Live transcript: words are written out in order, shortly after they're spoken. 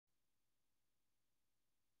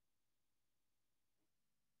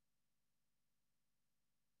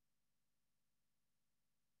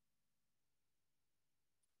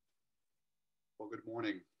Well, good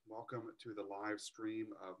morning. Welcome to the live stream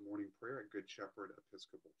of morning prayer at Good Shepherd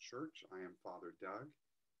Episcopal Church. I am Father Doug,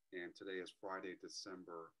 and today is Friday,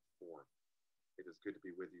 December 4th. It is good to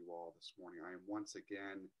be with you all this morning. I am once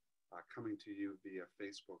again coming to you via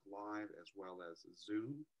Facebook Live as well as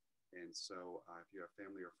Zoom. And so if you have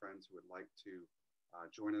family or friends who would like to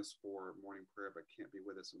join us for morning prayer but can't be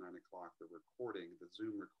with us at 9 o'clock, the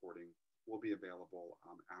Zoom recording, will be available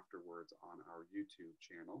afterwards on our YouTube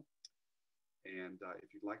channel. And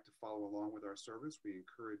if you'd like to follow along with our service, we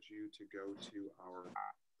encourage you to go to our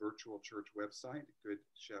virtual church website,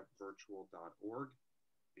 goodchefvirtual.org,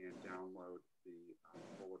 and download the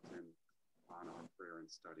bulletin on our prayer and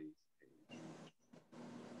study page.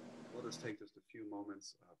 Let us take just a few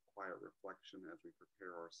moments of quiet reflection as we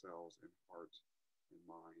prepare ourselves in heart and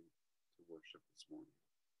mind to worship this morning.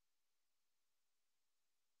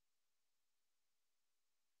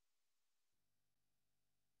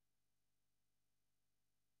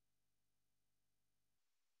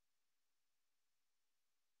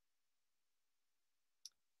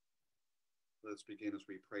 Let's begin as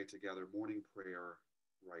we pray together. Morning prayer,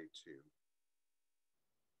 right to.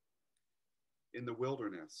 In the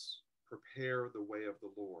wilderness, prepare the way of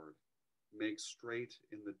the Lord. Make straight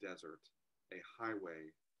in the desert a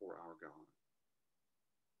highway for our God.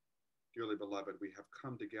 Dearly beloved, we have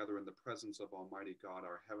come together in the presence of Almighty God,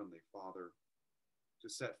 our Heavenly Father, to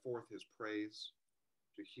set forth His praise,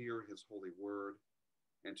 to hear His holy word,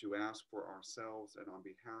 and to ask for ourselves and on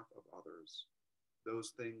behalf of others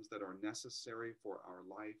those things that are necessary for our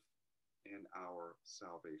life and our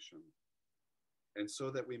salvation. And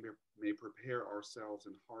so that we may prepare ourselves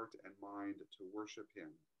in heart and mind to worship Him,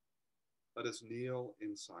 let us kneel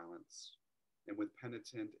in silence and with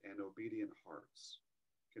penitent and obedient hearts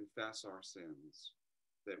confess our sins,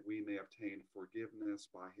 that we may obtain forgiveness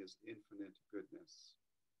by His infinite goodness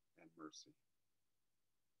and mercy.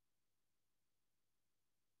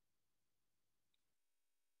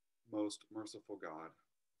 Most merciful God,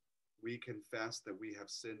 we confess that we have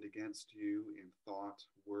sinned against you in thought,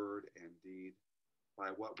 word, and deed, by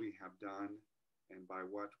what we have done and by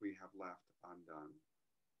what we have left undone.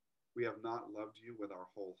 We have not loved you with our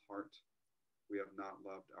whole heart. We have not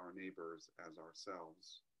loved our neighbors as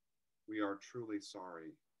ourselves. We are truly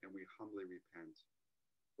sorry, and we humbly repent.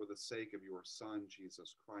 For the sake of your Son,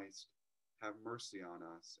 Jesus Christ, have mercy on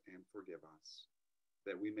us and forgive us,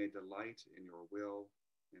 that we may delight in your will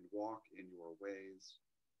and walk in your ways,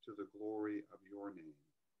 to the glory of your name.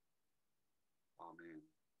 Amen.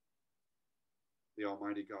 The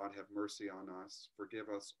Almighty God have mercy on us, forgive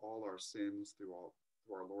us all our sins through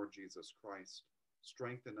our Lord Jesus Christ,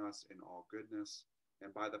 strengthen us in all goodness,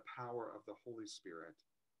 and by the power of the Holy Spirit,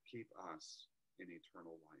 keep us in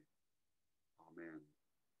eternal life. Amen.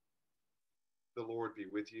 The Lord be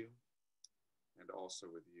with you, and also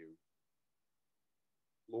with you.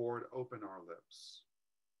 Lord, open our lips,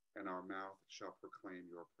 and our mouth shall proclaim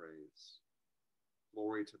your praise.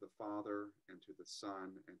 Glory to the Father, and to the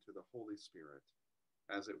Son, and to the Holy Spirit,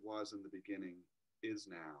 as it was in the beginning, is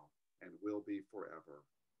now, and will be forever.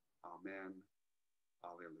 Amen.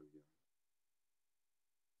 Alleluia.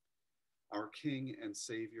 Our King and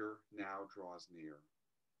Savior now draws near.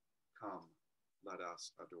 Come, let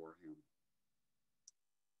us adore him.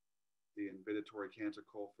 The invitatory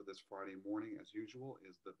canticle for this Friday morning, as usual,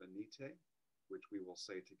 is the Venite, which we will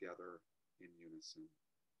say together in unison.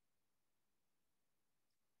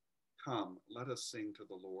 Come, let us sing to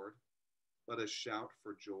the Lord. Let us shout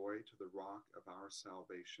for joy to the rock of our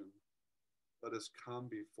salvation. Let us come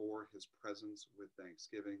before his presence with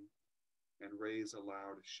thanksgiving and raise a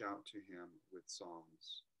loud shout to him with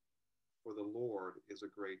psalms. For the Lord is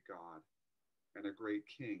a great God and a great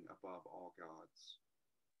King above all gods.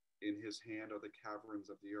 In his hand are the caverns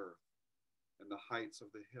of the earth, and the heights of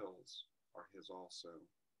the hills are his also.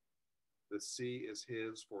 The sea is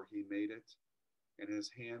his, for he made it, and his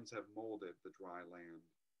hands have molded the dry land.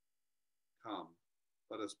 Come,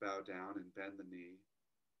 let us bow down and bend the knee,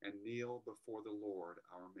 and kneel before the Lord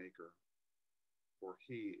our Maker. For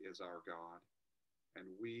he is our God, and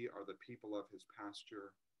we are the people of his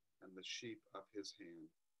pasture and the sheep of his hand.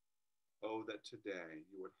 Oh, that today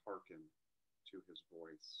you would hearken to his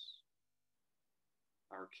voice.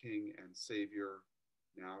 Our King and Savior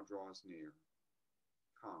now draws near.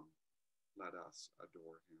 Come, let us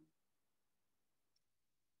adore him.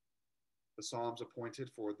 The Psalms appointed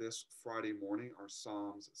for this Friday morning are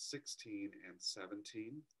Psalms 16 and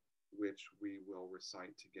 17, which we will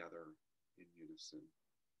recite together in unison.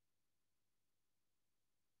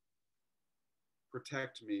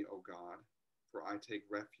 Protect me, O God, for I take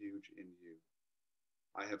refuge in you.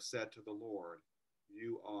 I have said to the Lord,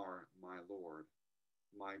 You are my Lord,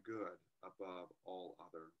 my good above all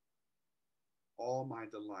other. All my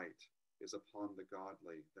delight is upon the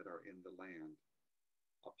godly that are in the land,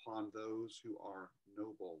 upon those who are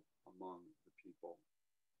noble among the people.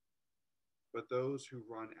 But those who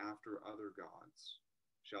run after other gods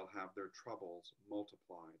shall have their troubles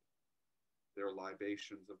multiplied. Their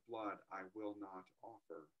libations of blood I will not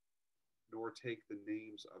offer, nor take the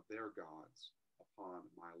names of their gods upon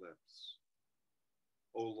my lips.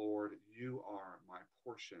 O Lord, you are my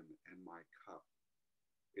portion and my cup.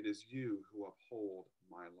 It is you who uphold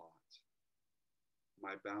my lot.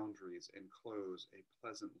 My boundaries enclose a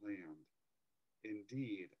pleasant land.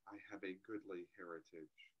 Indeed, I have a goodly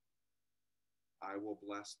heritage. I will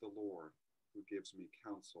bless the Lord who gives me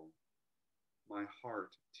counsel. My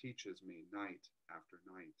heart teaches me night after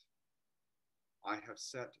night. I have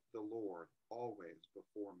set the Lord always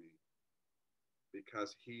before me.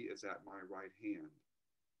 Because he is at my right hand,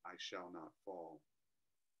 I shall not fall.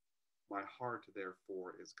 My heart,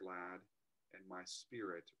 therefore, is glad, and my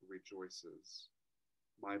spirit rejoices.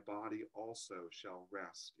 My body also shall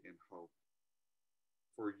rest in hope.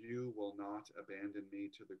 For you will not abandon me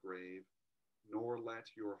to the grave, nor let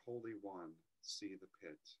your Holy One see the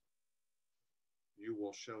pit. You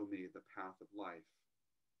will show me the path of life.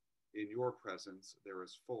 In your presence there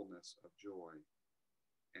is fullness of joy,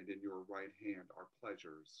 and in your right hand are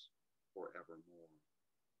pleasures forevermore.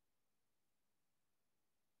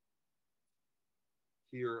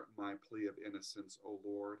 Hear my plea of innocence, O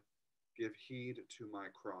Lord. Give heed to my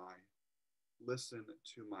cry. Listen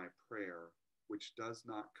to my prayer, which does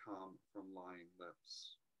not come from lying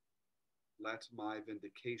lips. Let my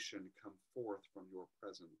vindication come forth from your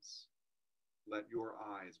presence. Let your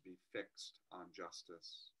eyes be fixed on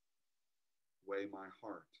justice. Weigh my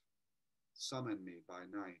heart. Summon me by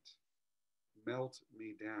night. Melt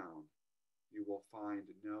me down. You will find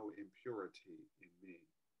no impurity in me.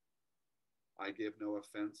 I give no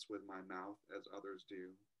offense with my mouth as others do.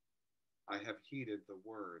 I have heeded the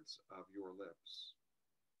words of your lips.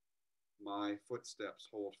 My footsteps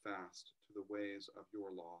hold fast to the ways of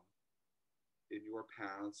your law. In your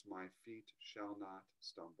paths my feet shall not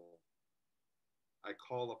stumble. I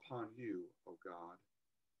call upon you, O God,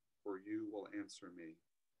 for you will answer me.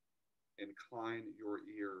 Incline your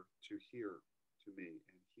ear to me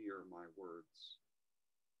and hear my words.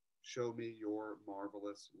 Show me your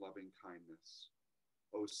marvelous loving kindness,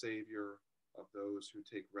 O Savior of those who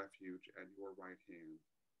take refuge at your right hand,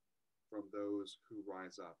 from those who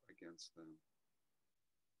rise up against them.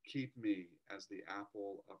 Keep me as the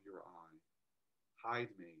apple of your eye.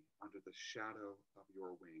 Hide me under the shadow of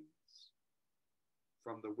your wings.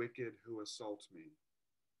 From the wicked who assault me,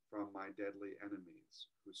 from my deadly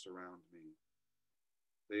enemies who surround me.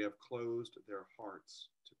 They have closed their hearts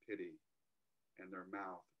to pity, and their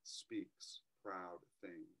mouth speaks proud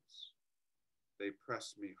things. They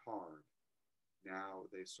press me hard, now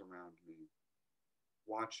they surround me,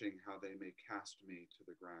 watching how they may cast me to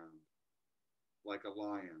the ground. Like a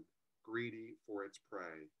lion, greedy for its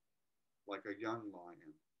prey, like a young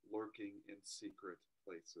lion, lurking in secret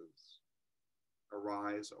places.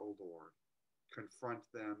 Arise, O Lord, confront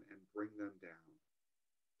them and bring them down.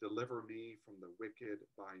 Deliver me from the wicked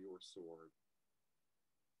by your sword.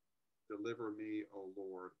 Deliver me, O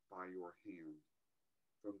Lord, by your hand,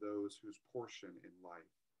 from those whose portion in life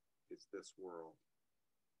is this world,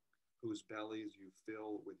 whose bellies you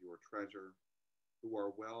fill with your treasure, who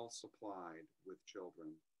are well supplied with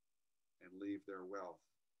children, and leave their wealth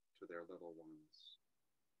to their little ones.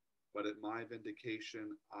 But at my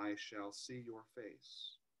vindication I shall see your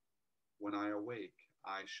face. When I awake,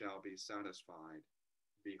 I shall be satisfied,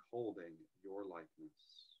 beholding your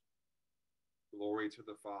likeness. Glory to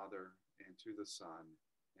the Father, and to the Son,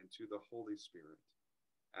 and to the Holy Spirit,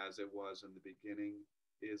 as it was in the beginning,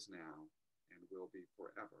 is now, and will be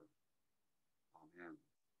forever. Amen.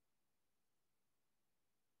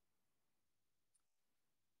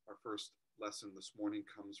 Our first lesson this morning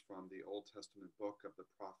comes from the Old Testament book of the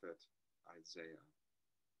prophet Isaiah.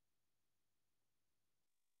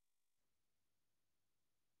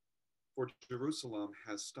 For Jerusalem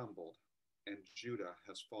has stumbled, and Judah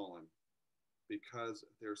has fallen, because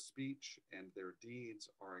their speech and their deeds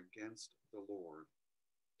are against the Lord,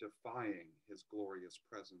 defying his glorious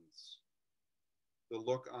presence. The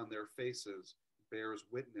look on their faces bears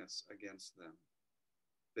witness against them.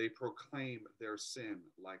 They proclaim their sin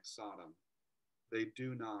like Sodom. They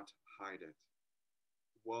do not hide it.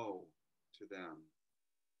 Woe to them,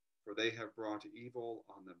 for they have brought evil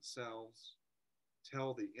on themselves.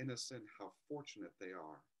 Tell the innocent how fortunate they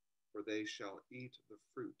are, for they shall eat the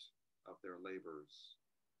fruit of their labors.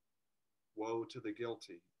 Woe to the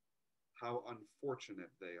guilty! How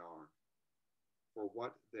unfortunate they are! For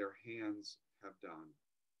what their hands have done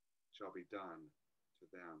shall be done to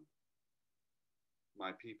them.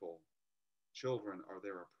 My people, children are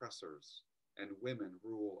their oppressors, and women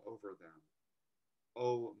rule over them.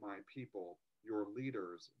 O my people, your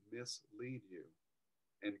leaders mislead you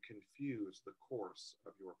and confuse the course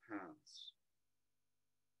of your paths.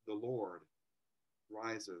 The Lord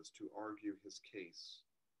rises to argue his case.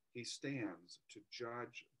 He stands to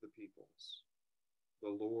judge the peoples. The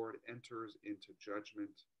Lord enters into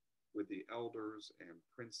judgment with the elders and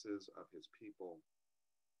princes of his people.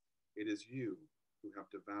 It is you who have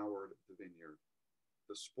devoured the vineyard.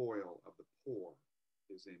 The spoil of the poor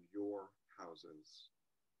is in your houses.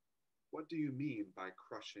 What do you mean by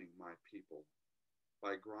crushing my people,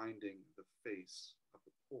 by grinding the face of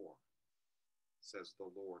the poor, says the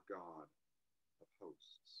Lord God of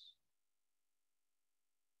hosts.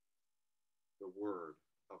 The word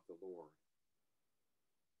of the Lord.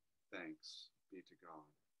 Thanks be to God.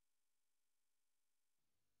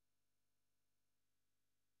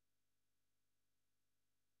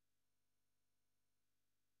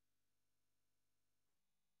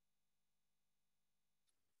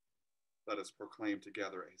 Let us proclaim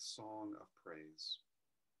together a song of praise.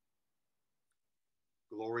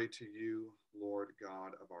 Glory to you, Lord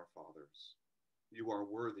God of our fathers. You are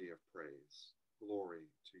worthy of praise. Glory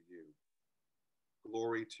to you.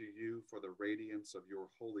 Glory to you for the radiance of your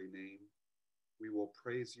holy name. We will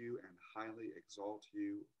praise you and highly exalt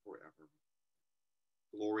you forever.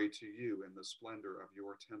 Glory to you in the splendor of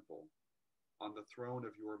your temple. On the throne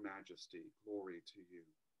of your majesty, glory to you.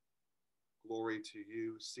 Glory to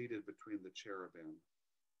you, seated between the cherubim.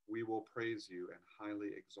 We will praise you and highly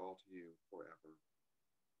exalt you forever.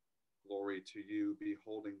 Glory to you,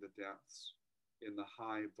 beholding the depths. In the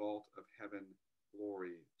high vault of heaven,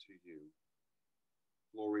 glory to you.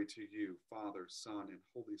 Glory to you, Father, Son, and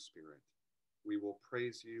Holy Spirit. We will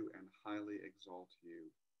praise you and highly exalt you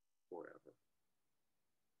forever.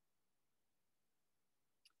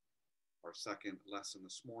 Our second lesson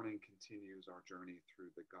this morning continues our journey through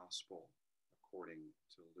the gospel according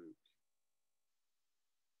to Luke.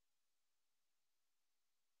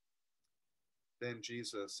 Then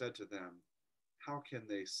Jesus said to them, "How can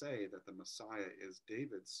they say that the Messiah is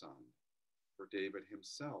David's son? For David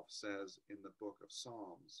himself says in the book of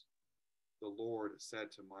Psalms, 'The Lord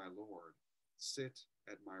said to my Lord, sit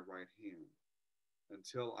at my right hand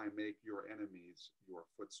until I make your enemies your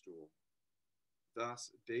footstool.'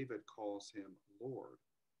 Thus David calls him Lord.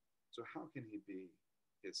 So how can he be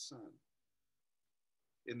his son?"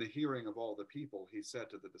 In the hearing of all the people, he said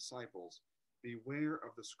to the disciples, "Beware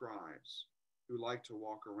of the scribes who like to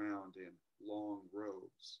walk around in long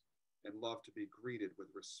robes and love to be greeted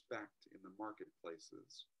with respect in the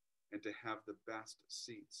marketplaces and to have the best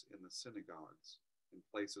seats in the synagogues and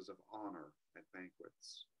places of honor at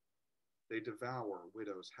banquets. They devour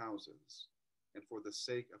widows' houses and for the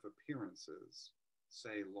sake of appearances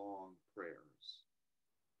say long prayers.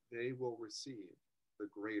 They will receive the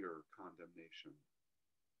greater condemnation."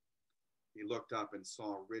 He looked up and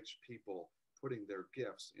saw rich people putting their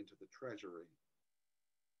gifts into the treasury.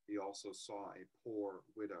 He also saw a poor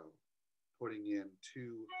widow putting in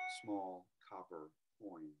 2 small copper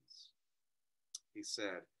coins. He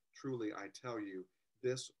said, "Truly I tell you,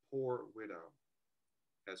 this poor widow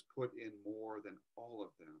has put in more than all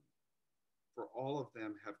of them, for all of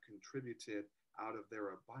them have contributed out of their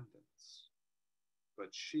abundance,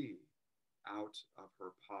 but she, out of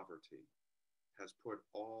her poverty, has put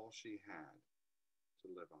all she had to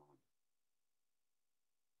live on."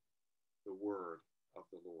 The word of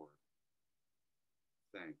the Lord.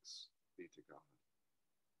 Thanks be to God.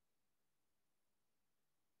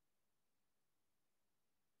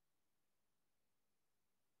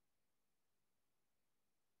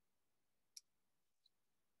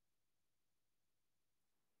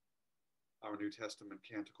 Our New Testament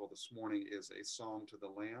canticle this morning is a song to the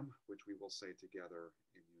Lamb, which we will say together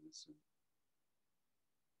in unison.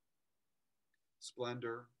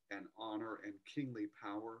 Splendor and honor and kingly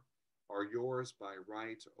power are yours by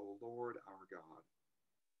right, O Lord our God.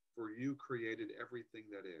 For you created everything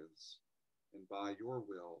that is, and by your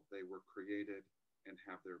will they were created and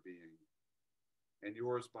have their being. And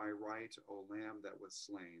yours by right, O Lamb that was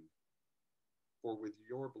slain. For with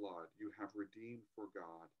your blood you have redeemed for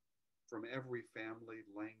God from every family,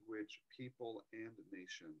 language, people, and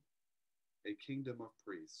nation, a kingdom of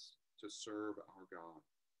priests to serve our God.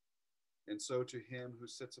 And so to him who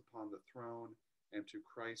sits upon the throne and to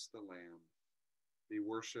Christ the Lamb, be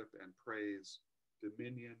worship and praise,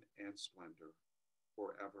 dominion and splendor,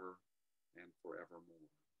 forever and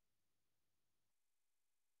forevermore.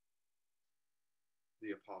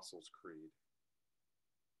 The Apostles' Creed.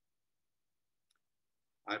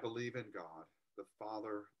 I believe in God, the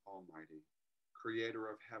Father Almighty, creator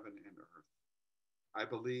of heaven and earth. I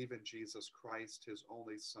believe in Jesus Christ, his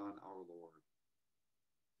only Son, our Lord.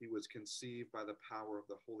 He was conceived by the power of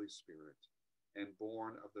the Holy Spirit and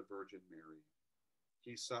born of the Virgin Mary.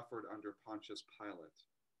 He suffered under Pontius Pilate,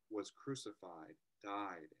 was crucified,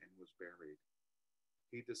 died, and was buried.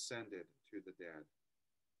 He descended to the dead.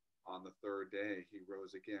 On the third day, he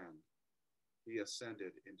rose again. He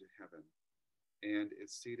ascended into heaven and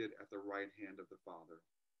is seated at the right hand of the Father.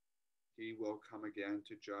 He will come again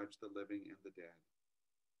to judge the living and the dead.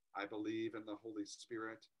 I believe in the Holy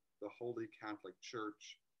Spirit, the Holy Catholic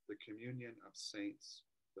Church, the communion of saints,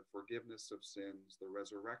 the forgiveness of sins, the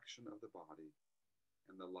resurrection of the body,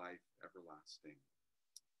 and the life everlasting.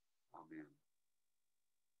 Amen.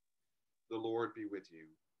 The Lord be with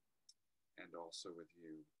you, and also with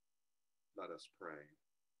you. Let us pray.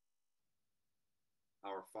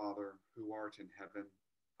 Our Father, who art in heaven,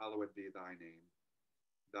 hallowed be thy name.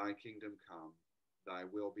 Thy kingdom come, thy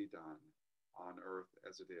will be done, on earth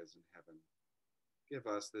as it is in heaven. Give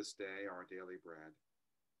us this day our daily bread,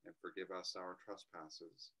 and forgive us our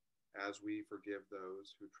trespasses, as we forgive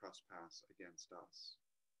those who trespass against us.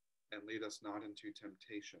 And lead us not into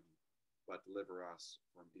temptation, but deliver us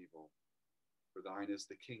from evil. For thine is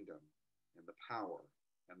the kingdom, and the power,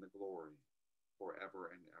 and the glory, forever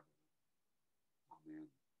and ever. Amen.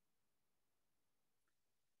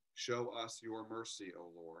 Show us your mercy, O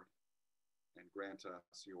Lord, and grant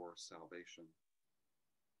us your salvation.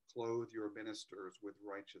 Clothe your ministers with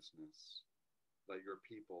righteousness. Let your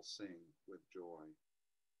people sing with joy.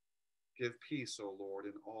 Give peace, O Lord,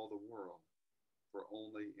 in all the world, for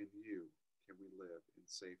only in you can we live in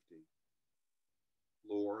safety.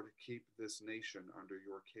 Lord, keep this nation under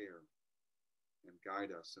your care and guide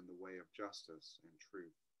us in the way of justice and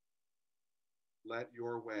truth. Let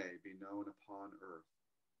your way be known upon earth,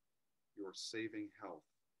 your saving health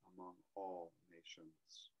among all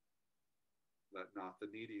nations. Let not the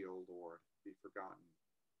needy, O Lord, be forgotten,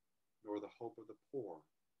 nor the hope of the poor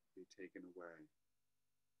be taken away.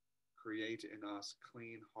 Create in us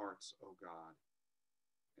clean hearts, O God,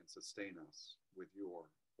 and sustain us with your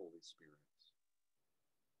Holy Spirit.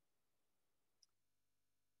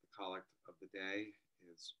 The collect of the day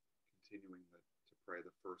is continuing to pray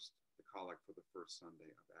the collect for the first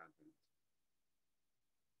Sunday of Advent.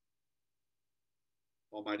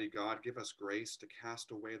 Almighty God, give us grace to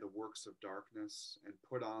cast away the works of darkness and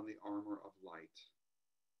put on the armor of light,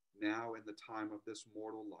 now in the time of this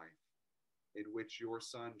mortal life, in which your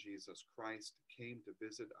Son, Jesus Christ, came to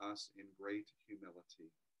visit us in great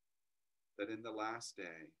humility, that in the last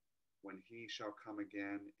day, when he shall come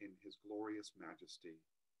again in his glorious majesty,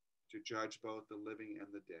 to judge both the living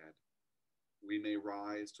and the dead, we may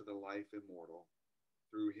rise to the life immortal,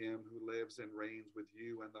 through him who lives and reigns with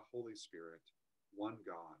you and the Holy Spirit, one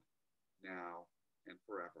God, now and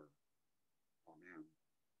forever. Amen.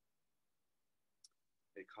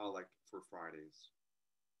 A collect for Fridays.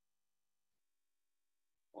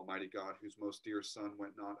 Almighty God, whose most dear Son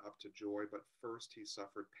went not up to joy, but first he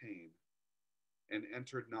suffered pain, and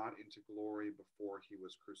entered not into glory before he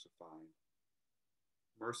was crucified,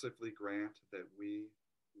 mercifully grant that we,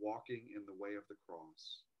 walking in the way of the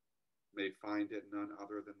cross, may find it none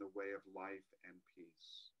other than the way of life and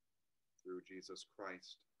peace. Through Jesus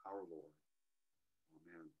Christ, our Lord.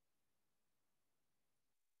 Amen.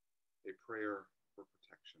 A prayer for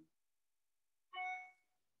protection.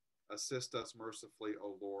 Assist us mercifully,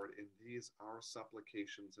 O Lord, in these our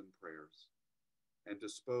supplications and prayers, and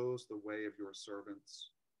dispose the way of your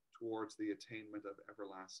servants towards the attainment of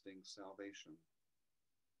everlasting salvation,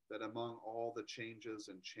 that among all the changes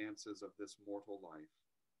and chances of this mortal life,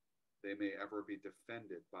 they may ever be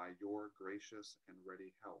defended by your gracious and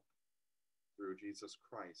ready help. Through Jesus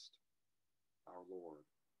Christ, our Lord.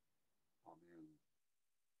 Amen.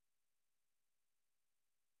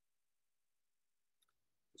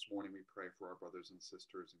 This morning we pray for our brothers and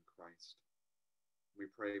sisters in Christ.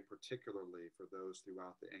 We pray particularly for those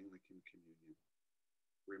throughout the Anglican Communion,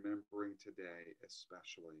 remembering today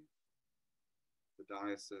especially the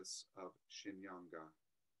Diocese of Shinyanga,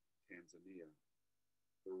 Tanzania,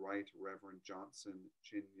 the Right Reverend Johnson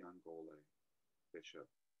Chinyangole, Bishop,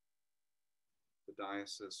 the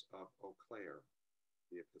Diocese of Eau Claire,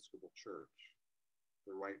 the Episcopal Church,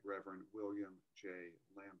 the Right Reverend William J.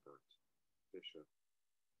 Lambert, Bishop,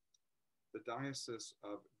 the Diocese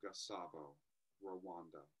of Gasabo,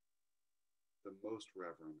 Rwanda, the Most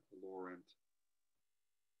Reverend Laurent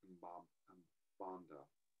Mbanda,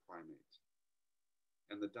 Primate,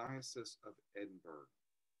 and the Diocese of Edinburgh,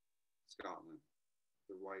 Scotland,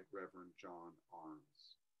 the Right Reverend John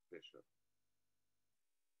Arms, Bishop.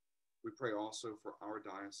 We pray also for our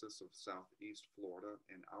Diocese of Southeast Florida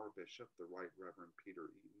and our Bishop, the Right Reverend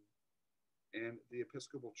Peter Eaton, and the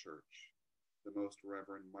Episcopal Church, the Most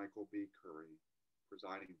Reverend Michael B. Curry,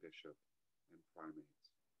 presiding bishop and primate.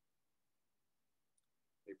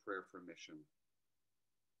 A prayer for mission.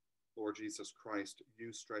 Lord Jesus Christ,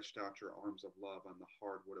 you stretched out your arms of love on the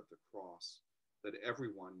hard wood of the cross, that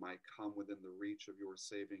everyone might come within the reach of your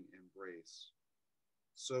saving embrace.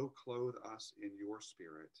 So clothe us in your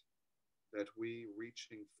Spirit, that we,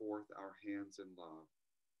 reaching forth our hands in love,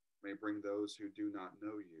 may bring those who do not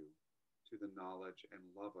know you to the knowledge and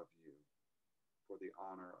love of you, for the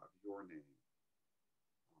honor of your name.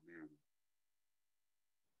 Amen.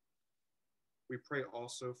 We pray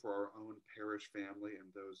also for our own parish family and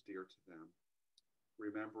those dear to them,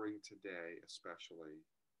 remembering today especially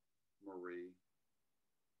Marie,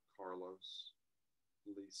 Carlos,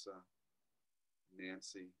 Lisa,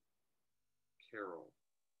 Nancy, Carol,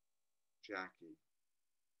 Jackie,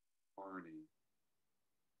 Arnie,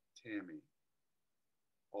 Tammy,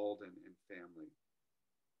 Alden and family,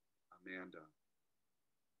 Amanda,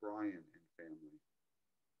 Brian and family,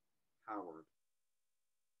 Howard,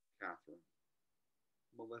 Catherine,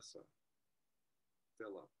 Melissa,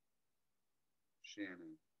 Philip,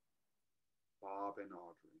 Shannon, Bob and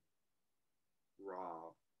Audrey,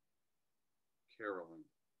 Rob, Carolyn,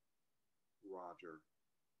 Roger,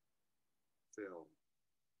 Phil,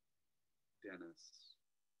 Dennis,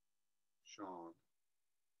 Sean,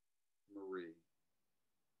 Marie,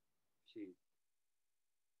 Keith,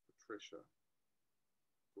 Patricia,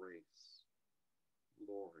 Grace,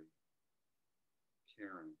 Lori,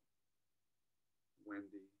 Karen,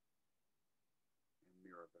 Wendy, and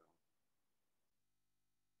Mirabelle.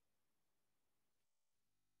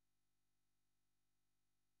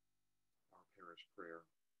 Our parish prayer.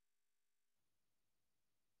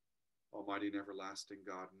 Almighty and everlasting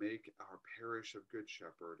God, make our parish of Good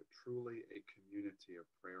Shepherd truly a community of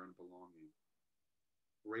prayer and belonging.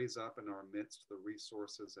 Raise up in our midst the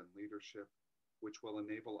resources and leadership which will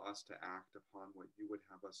enable us to act upon what you would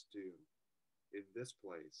have us do in this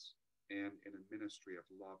place and in a ministry of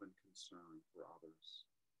love and concern for others.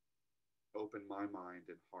 Open my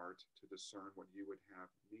mind and heart to discern what you would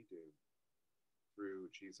have me do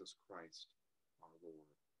through Jesus Christ, our Lord.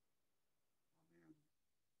 Amen.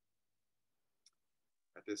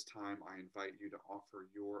 At this time, I invite you to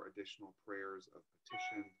offer your additional prayers of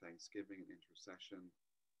petition, thanksgiving, and intercession,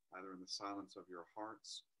 either in the silence of your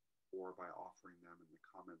hearts or by offering them in the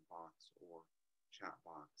comment box or chat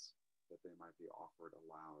box, that they might be offered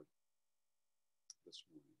aloud this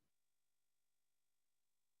morning.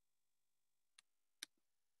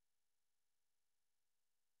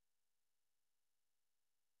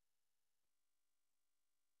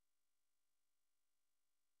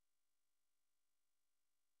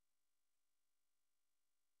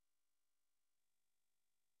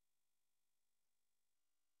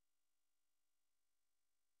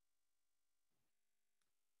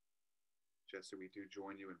 Jesse, we do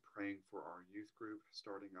join you in praying for our youth group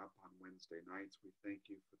starting up on Wednesday nights. We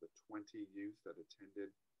thank you for the 20 youth that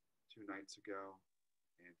attended 2 nights ago,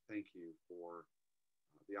 and thank you for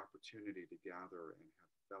the opportunity to gather and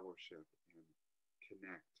have fellowship and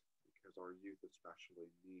connect, because our youth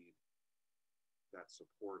especially need that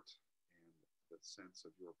support and that sense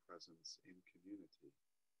of your presence in community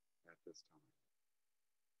at this time.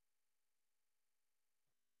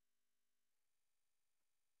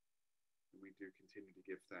 We do continue to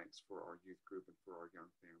give thanks for our youth group and for our young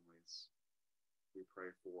families. We pray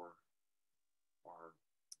for our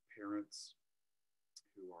parents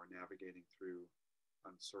who are navigating through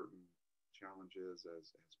uncertain challenges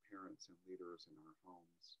as parents and leaders in our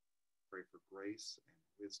homes. Pray for grace and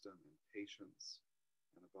wisdom and patience,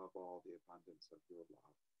 and above all, the abundance of your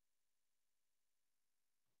love.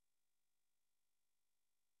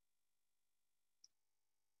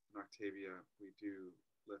 In Octavia, we do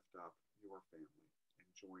lift up your family and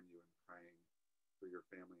join you in praying for your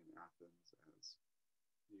family in Athens as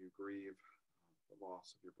you grieve the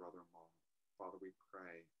loss of your brother-in-law. Father, we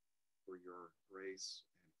pray for your grace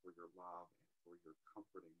and for your love and for your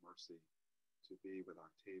comforting mercy to be with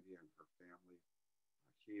Octavia and her family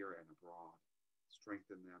here and abroad.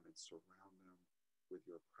 Strengthen them and surround them with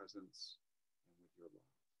your presence and with your love.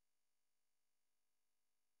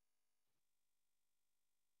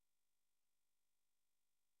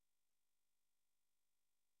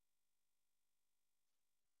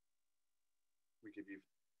 We give you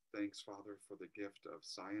thanks, Father, for the gift of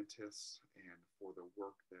scientists and for the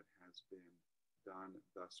work that has been done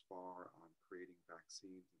thus far on creating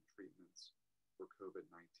vaccines and treatments for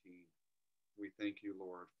COVID-19. We thank you,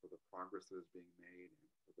 Lord, for the progress that is being made and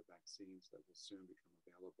for the vaccines that will soon become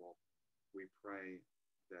available. We pray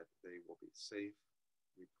that they will be safe.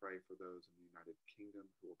 We pray for those in the United Kingdom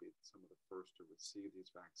who will be some of the first to receive these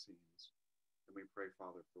vaccines. And we pray,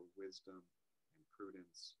 Father, for wisdom and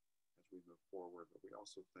prudence as we move forward. But we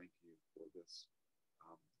also thank you for this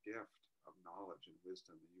gift of knowledge and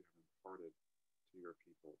wisdom that you have imparted to your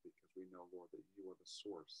people, because we know, Lord, that you are the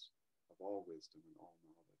source of all wisdom and all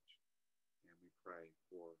knowledge. And we pray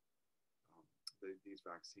for these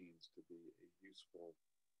vaccines to be a useful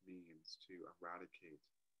means to eradicate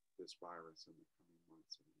this virus in the coming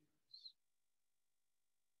months and years.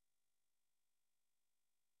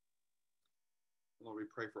 Lord, we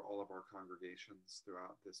pray for all of our congregations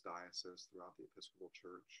throughout this diocese, throughout the Episcopal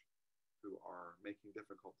Church, who are making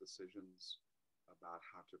difficult decisions about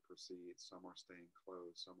how to proceed. Some are staying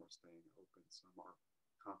closed, some are staying open, some are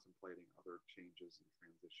contemplating other changes and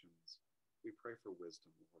transitions. We pray for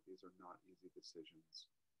wisdom, Lord. These are not easy decisions.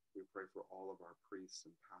 We pray for all of our priests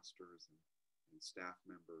and pastors and staff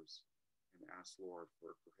members, and ask, Lord,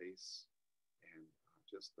 for grace and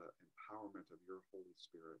just the empowerment of your Holy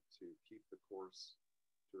Spirit to keep the course,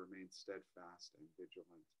 to remain steadfast and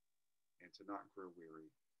vigilant, and to not grow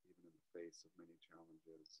weary, even in the face of many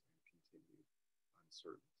challenges and continued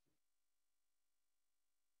uncertainty.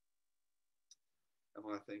 And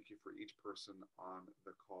Lord, I thank you for each person on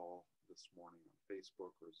the call this morning on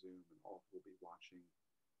Facebook or Zoom, and all who will be watching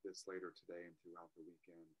this later today and throughout the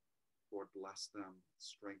weekend. Lord, bless them,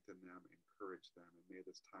 strengthen them, encourage them, and may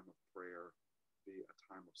this time of prayer be a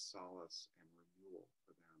time of solace and renewal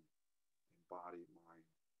for them in body, mind,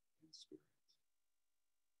 and spirit.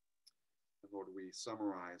 And Lord, we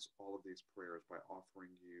summarize all of these prayers by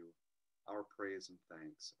offering you our praise and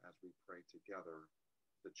thanks as we pray together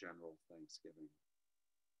the general thanksgiving.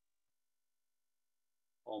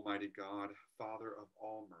 Almighty God, Father of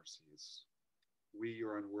all mercies, we,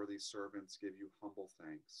 your unworthy servants, give you humble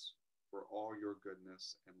thanks for all your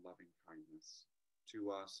goodness and loving kindness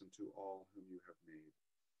to us and to all whom you have made.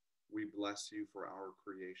 We bless you for our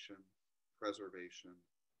creation, preservation,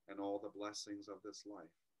 and all the blessings of this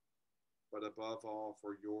life, but above all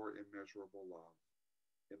for your immeasurable love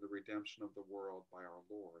in the redemption of the world by our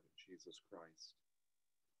Lord Jesus Christ,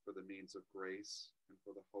 for the means of grace and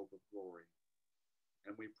for the hope of glory.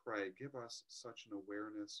 And we pray, give us such an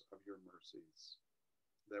awareness of your mercies,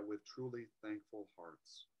 that with truly thankful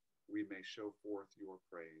hearts, we may show forth your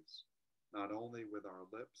praise, not only with our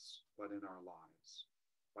lips, but in our lives,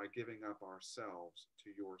 by giving up ourselves to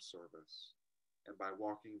your service, and by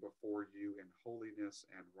walking before you in holiness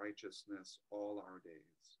and righteousness all our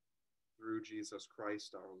days. Through Jesus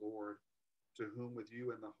Christ our Lord, to whom with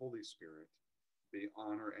you and the Holy Spirit be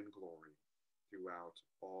honor and glory throughout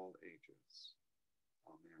all ages.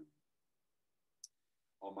 Amen.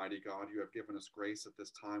 Almighty God, you have given us grace at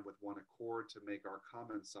this time with one accord to make our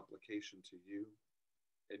common supplication to you,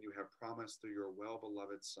 and you have promised through your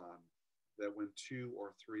well-beloved Son that when 2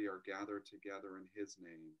 or 3 are gathered together in his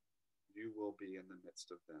name, you will be in the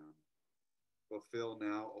midst of them. Fulfill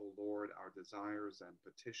now, O Lord, our desires and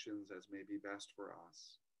petitions as may be best for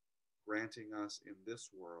us, granting us in this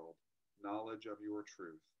world knowledge of your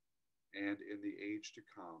truth, and in the age to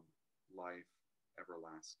come, life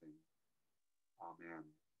everlasting. Amen.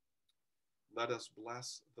 Let us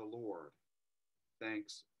bless the Lord.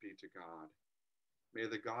 Thanks be to God. May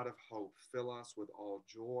the God of hope fill us with all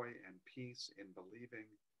joy and peace in believing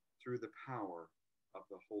through the power of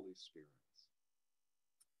the Holy Spirit.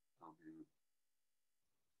 Amen.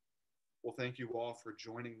 Well, thank you all for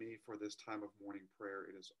joining me for this time of morning prayer.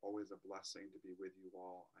 It is always a blessing to be with you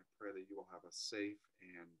all. I pray that you will have a safe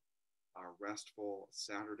and restful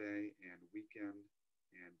Saturday and weekend.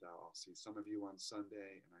 And I'll see some of you on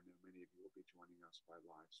Sunday, and I know many of you will be joining us by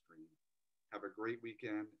live stream. Have a great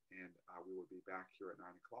weekend, and we will be back here at 9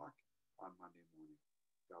 o'clock on Monday morning.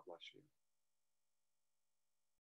 God bless you.